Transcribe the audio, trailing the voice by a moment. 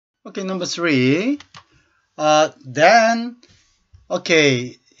Okay, number 3. Then,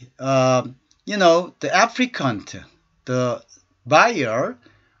 okay, the applicant, the buyer,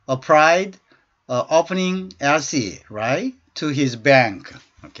 applied opening LC, right, to his bank.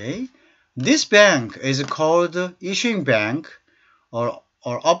 Okay, this bank is called issuing bank or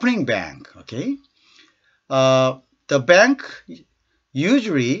opening bank. Okay, the bank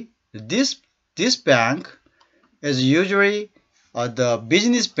usually this bank is usually the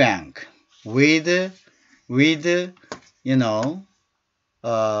business bank with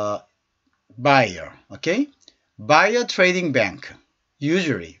buyer. Okay, buyer trading bank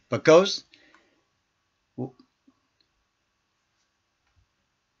usually, because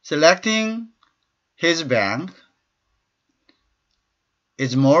selecting his bank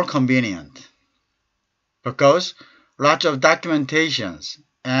is more convenient because lots of documentations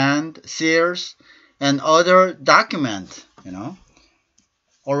and shares and other documents,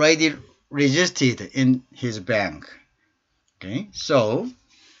 already registered in his bank. Okay, so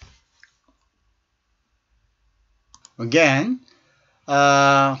again,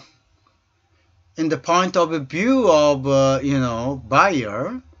 in the point of view of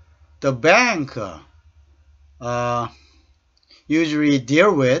buyer, the bank usually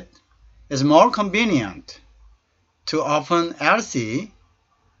deal with is more convenient to open LC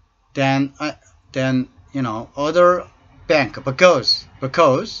than other bank, because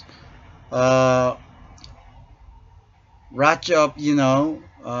lots of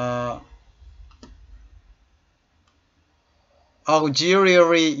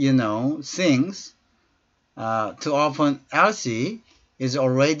auxiliary things to open LC is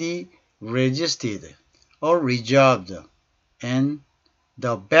already registered or reserved in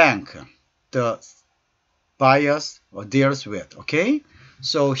the bank the buyers or deals with. Okay,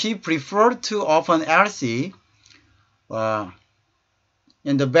 so he preferred to open LC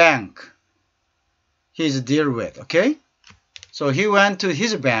in the bank he's deal with. Okay, so he went to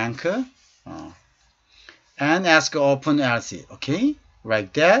his bank and asked open LC. Okay,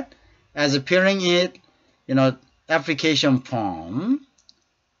 like that, as appearing in application form.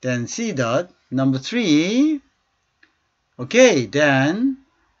 Then see that number 3. Okay, then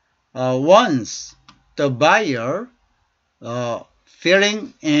once the buyer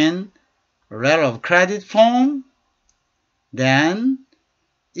filling in letter of credit form, then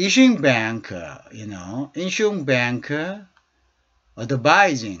issuing bank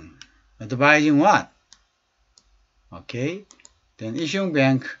advising what? Okay, then issuing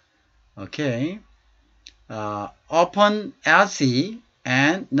bank, okay, open LC,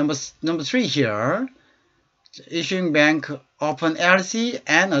 and number 3 here, issuing bank open LC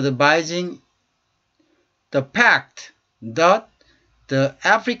and advising the fact that the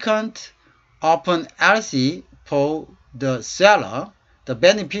applicant open LC for the seller, the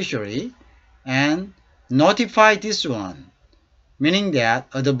beneficiary, and notify this one, meaning that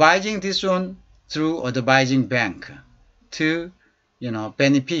advising this one through advising bank to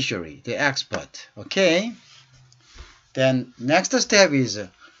beneficiary, the expert. Okay, then next step is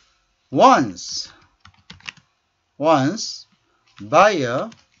once buyer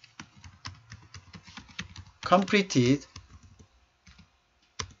completed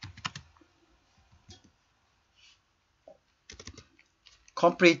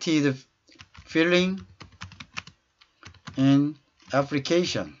filling in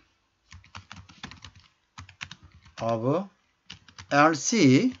application of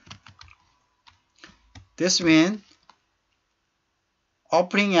LC, this means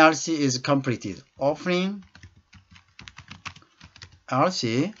opening LC is completed. Opening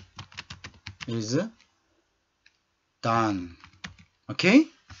LC is done. Okay?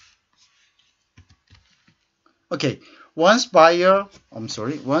 Okay. Once buyer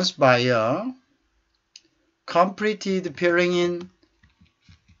completed filling in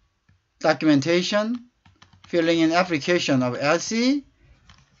documentation, filling in application of LC,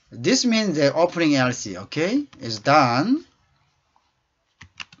 this means the opening LC, okay, is done.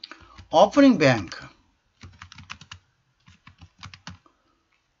 Opening bank,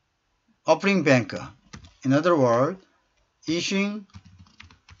 in other words, issuing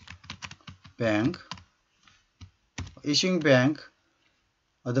bank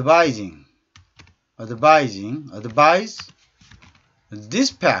advise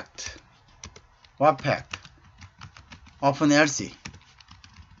this pact. What pact? Open LC.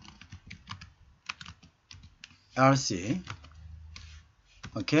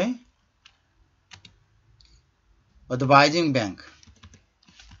 Okay, advising bank.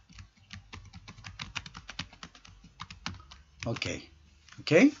 Okay.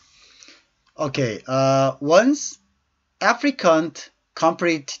 Once applicant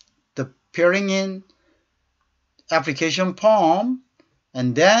filling in application form,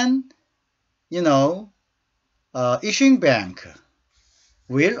 and then, issuing bank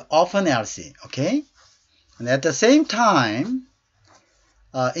will open LC, okay? And at the same time,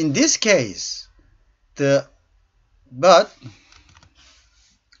 in this case,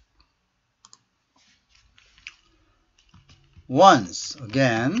 once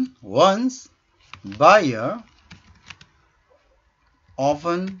buyer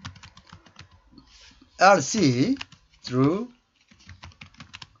open LC through,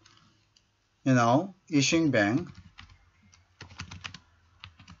 issuing bank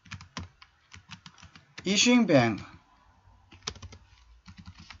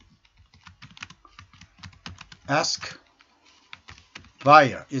ask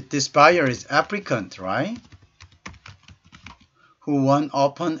buyer, if this buyer is applicant, right, who want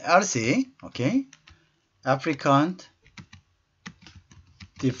open LC, okay, applicant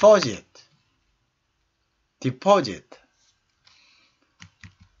deposit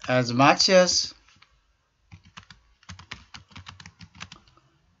as much as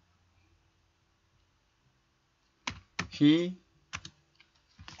he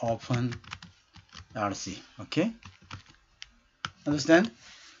open LC, okay? Understand?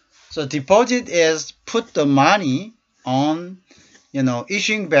 So deposit is put the money on,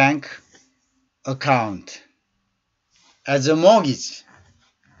 issuing bank account as a mortgage,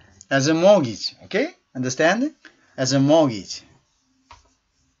 okay? Understand? As a mortgage.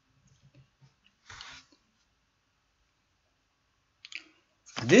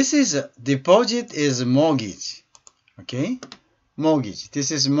 This is deposit is mortgage, okay? Mortgage.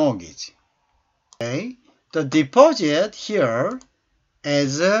 This is mortgage. Okay. The deposit here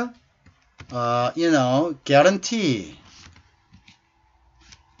is guarantee.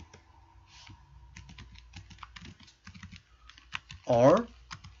 Or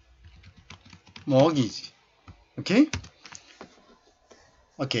mortgage, okay?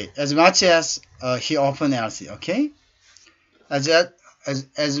 Okay, as much as he open LC, okay?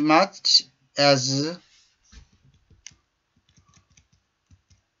 As much as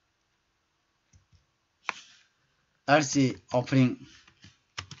LC opening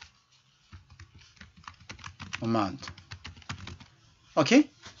amount, okay?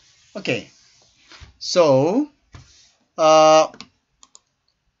 Okay, so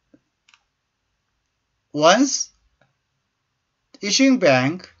once issuing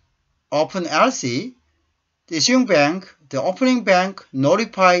bank open LC, the opening bank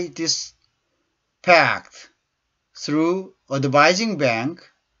notify this fact through advising bank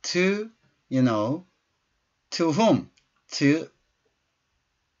to, to whom? To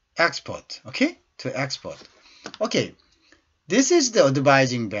export, okay? To export. Okay, this is the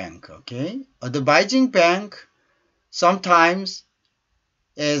advising bank, okay? Advising bank sometimes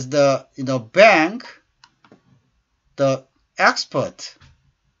is the, bank the export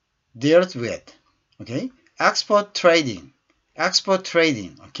deals with, okay? Export trading,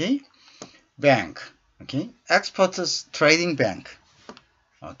 okay? Bank, okay? Exporters trading bank,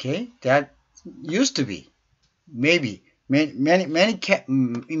 okay? That used to be, maybe, in many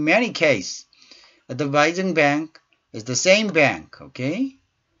cases, advising bank is the same bank, okay?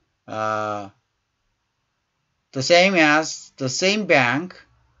 The same bank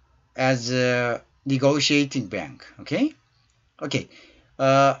as a negotiating bank, okay? Okay.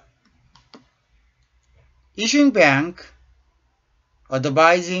 Issuing bank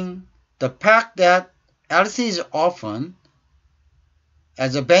advising the fact that LC is often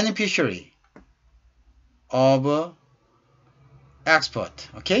as a beneficiary of export,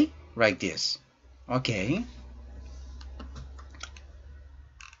 okay? Like this, okay?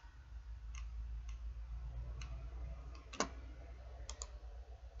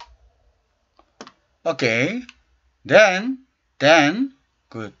 Okay, then,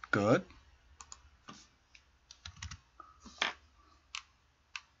 good.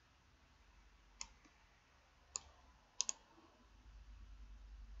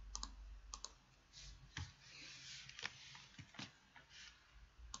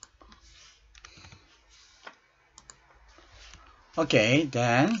 Okay,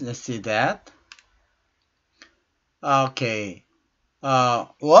 then let's see that. Okay,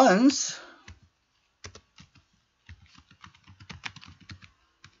 once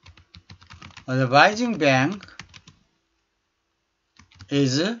an advising bank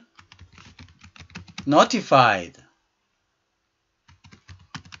is notified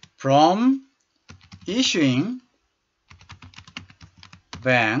from issuing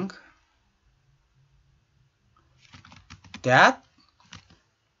bank that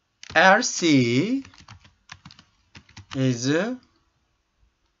LC is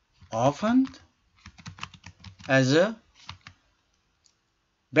often as a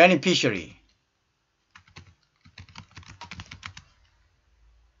beneficiary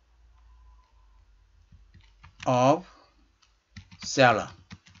of seller.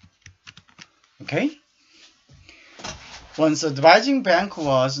 Okay? Once advising bank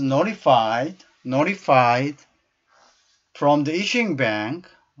was notified from the issuing bank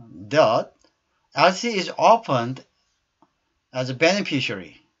that LC is opened as a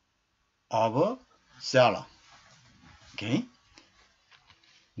beneficiary of a seller. Okay?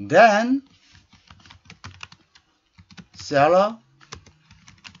 Then seller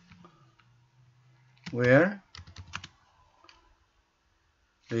will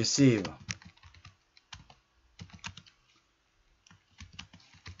receive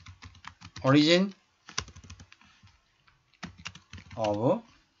origin of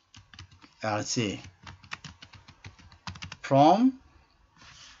LC from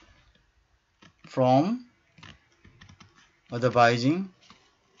advising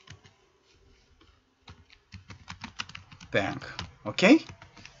bank. Okay?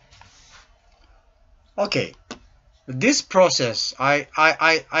 Okay. This process, I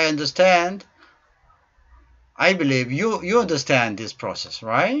understand. I believe you understand this process,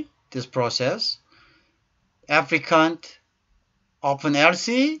 right? This process. Applicant open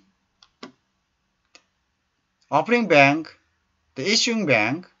LC, opening bank, the issuing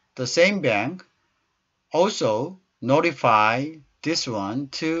bank, the same bank, also notify this one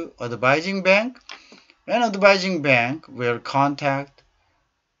to advising bank, and advising bank will contact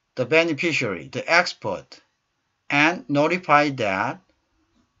the beneficiary, the expert, and notify that,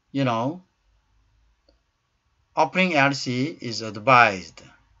 opening LC is advised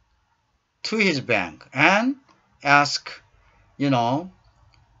to his bank, and ask, the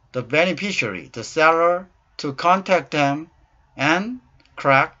beneficiary, the seller, to contact them and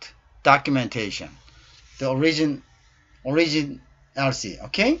correct documentation, the origin LC.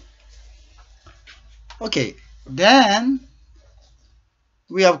 Okay, then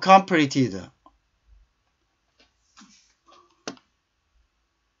we have completed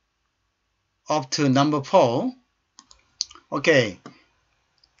up to number 4. Okay,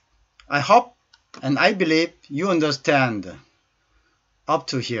 I hope and I believe you understand up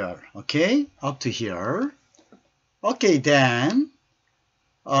to here. Okay, up to here. Okay, then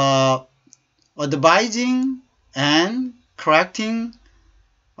advising and correcting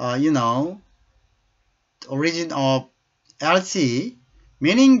origin of LC,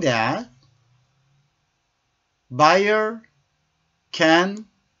 meaning that buyer can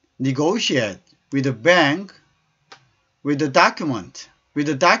negotiate with the bank with the document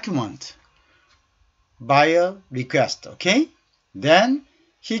buyer request. Okay, then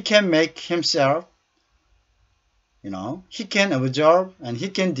he can make himself, he can absorb and he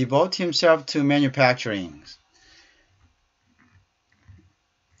can devote himself to manufacturing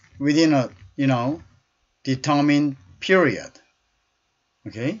within a determined period,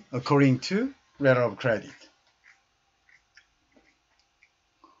 okay, according to letter of credit.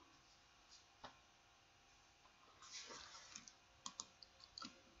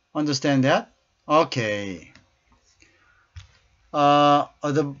 Understand that? Okay.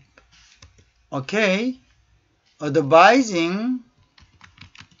 Advising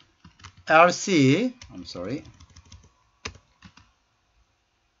LC,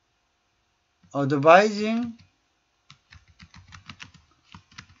 advising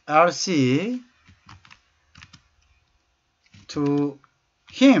LC to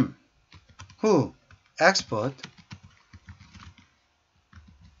him, who? Expert,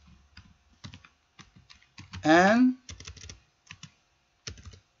 and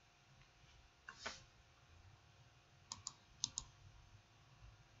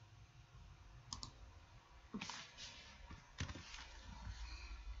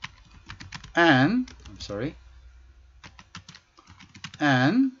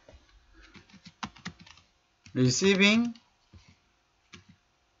receiving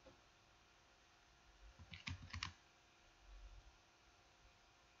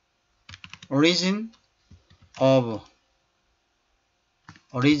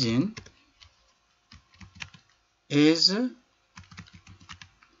origin is,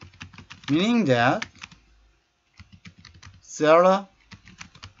 meaning that seller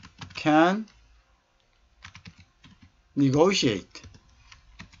can negotiate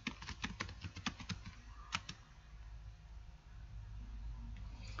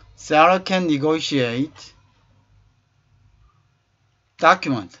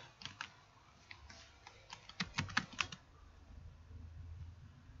document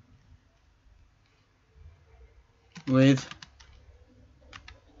with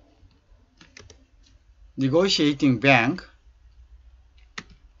negotiating bank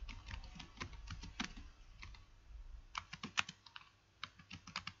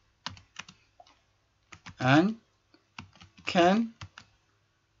and can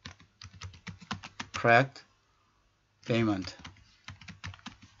correct payment.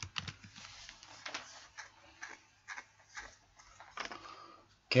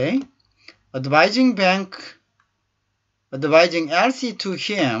 Okay, advising LC to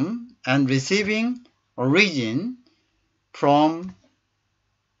him and receiving origin from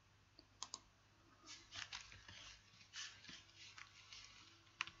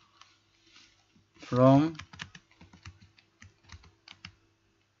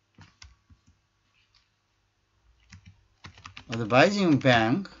advising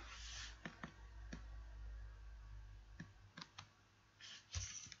bank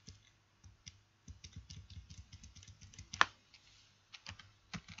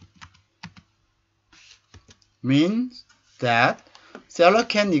means that seller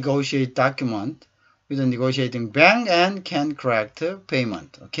can negotiate document with a negotiating bank and can correct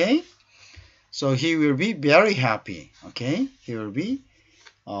payment. Okay, so he will be very happy. Okay, he will be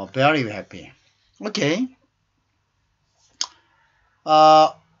very happy. Okay.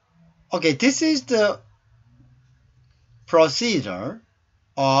 Okay, this is the procedure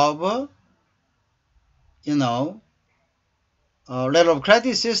of letter of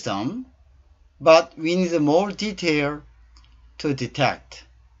credit system, but we need more detail to detect,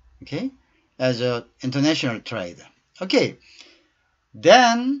 okay, as an international trade. Okay,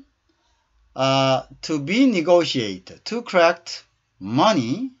 then to be negotiated, to correct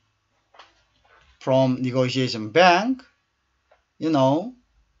money from negotiation bank, the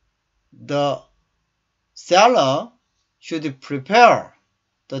seller should prepare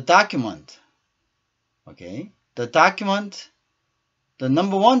the document. Okay, the document, the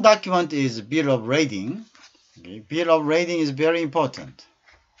number one document is bill of lading. Okay, bill of lading is very important.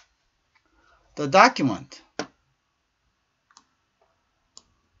 The document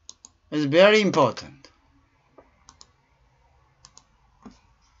is very important.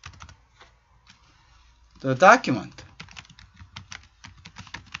 The document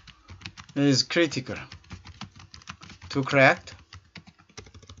is critical to correct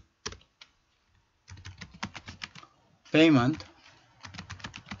payment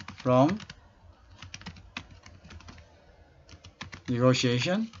from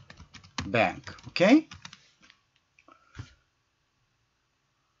negotiation bank. Okay?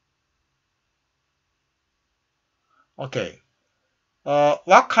 Okay.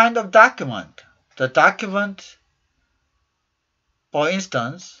 What kind of document? The document, for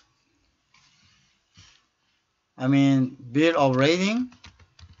instance, bill of lading.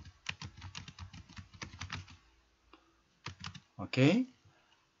 Okay,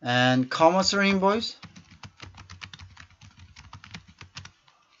 and commercial invoice,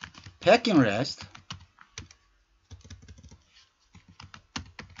 packing list,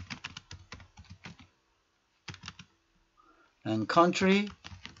 and country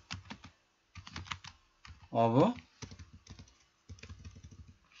of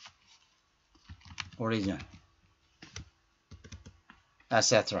origin,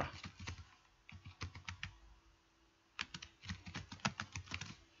 etc.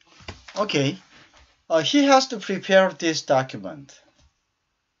 Okay, he has to prepare this document.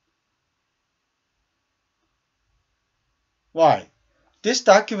 Why? This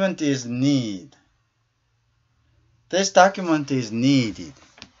document is needed. This document is needed.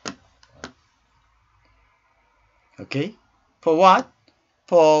 Okay, for what?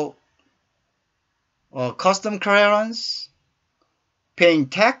 For custom clearance, paying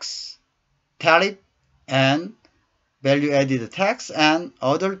tax, tariff, and value-added tax and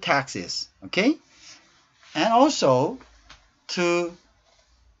other taxes. Okay, and also to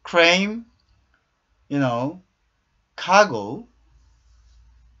claim, cargo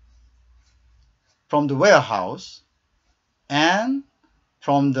from the warehouse and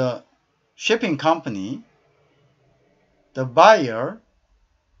from the shipping company. The buyer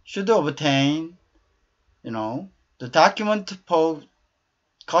should obtain, the document for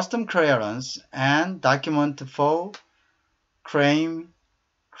custom clearance and document for claiming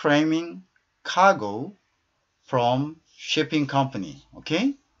cargo from shipping company.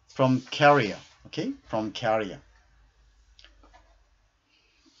 Okay, from carrier. Okay, from carrier.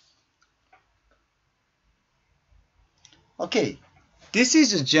 Okay, this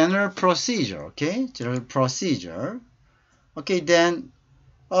is a general procedure. Okay, general procedure. Okay, then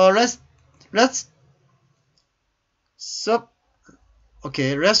let's subscribe.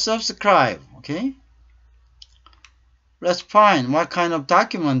 Okay, let's find what kind of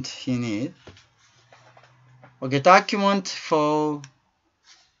document he needs. Okay, document for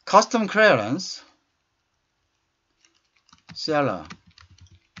custom clearance. Seller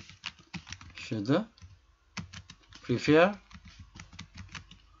should prepare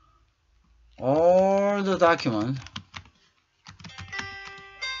all the document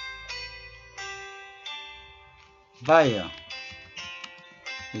buyer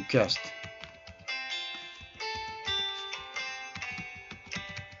request.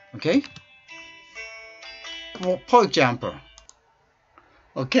 Okay, for example,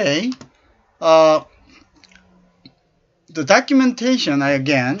 okay, the documentation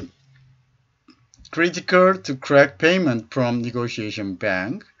again critical to correct payment from negotiation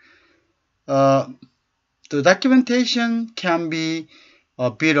bank. The documentation can be a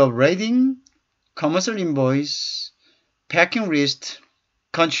bill of lading, commercial invoice, packing list,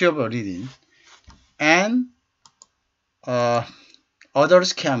 country of origin, and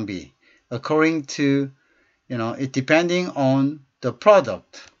others can be according to, it depending on the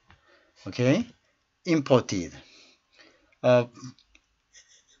product, okay, imported. For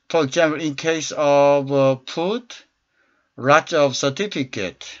example, in case of food, lots of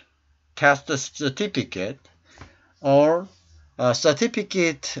certificate, test certificate, or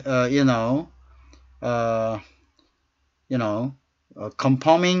certificate,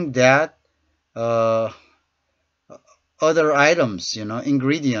 confirming that other items,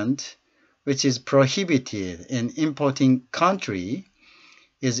 ingredient which is prohibited in importing country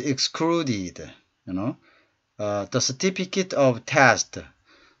is excluded, the certificate of test,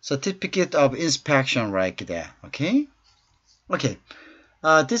 certificate of inspection, like that. Okay,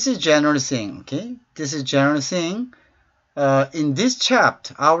 this is general thing. Okay, this is general thing. In this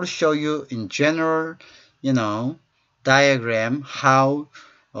chapter I will show you in general, diagram how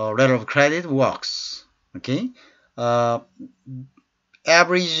letter of credit works. Okay,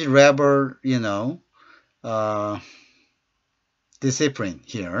 average level, discipline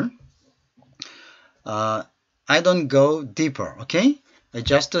here. I don't go deeper. Okay, I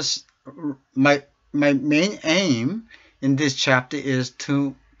just my main aim in this chapter is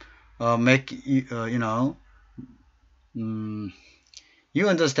to make you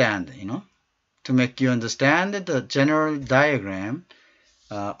understand, to make you understand the general diagram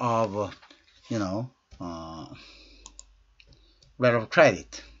of letter of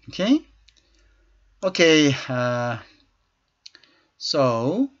credit. Okay,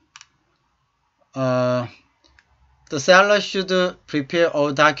 so the seller should prepare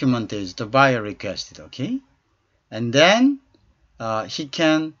all documents the buyer requested. Okay, and then he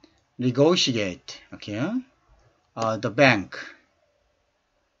can negotiate, the bank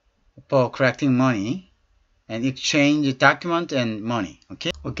for collecting money and exchange document and money.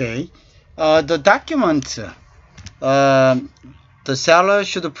 The document the seller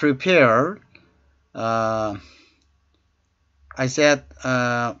should prepare, I said,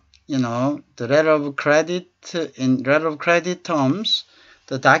 the letter of credit. In letter of credit terms,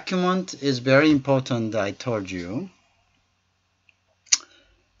 the document is very important, I told you.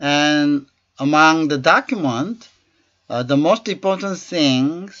 And among the document, the most important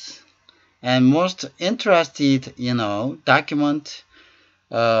things and most interested, document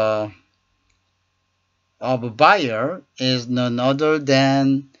of a buyer is none other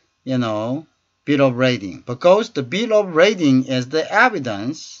than, bill of lading, because the bill of lading is the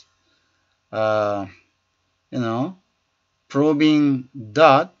evidence, proving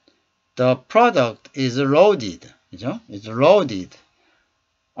that the product is loaded, it's loaded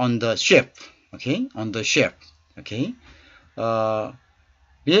on the ship, on the ship,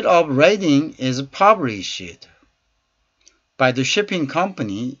 bill of lading is published by the shipping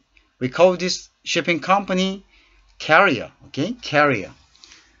company. We call this shipping company carrier, carrier,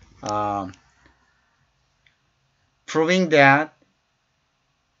 proving that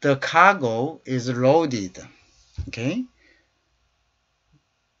the cargo is loaded.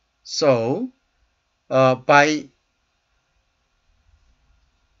 So by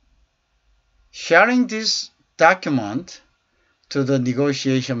sharing this document to the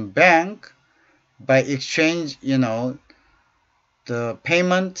negotiation bank, by exchange, the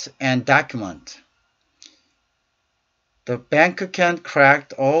payment and document, the bank can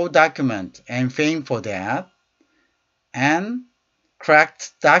correct all document and paying for that, and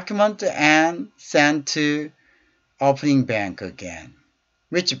correct document and send to opening bank again.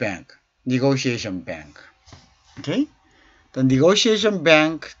 Which bank? Negotiation bank. The negotiation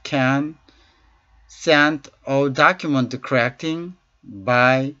bank can send all document correcting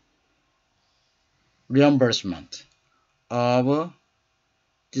by reimbursement of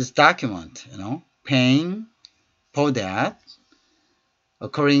this document, paying for that,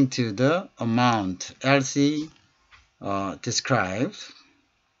 according to the amount LC described.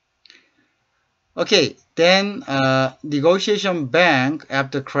 Okay, then negotiation bank,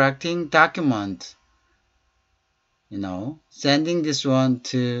 after correcting document, sending this one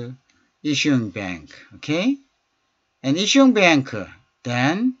to issuing bank. Okay, and issuing bank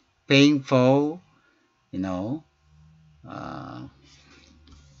then paying for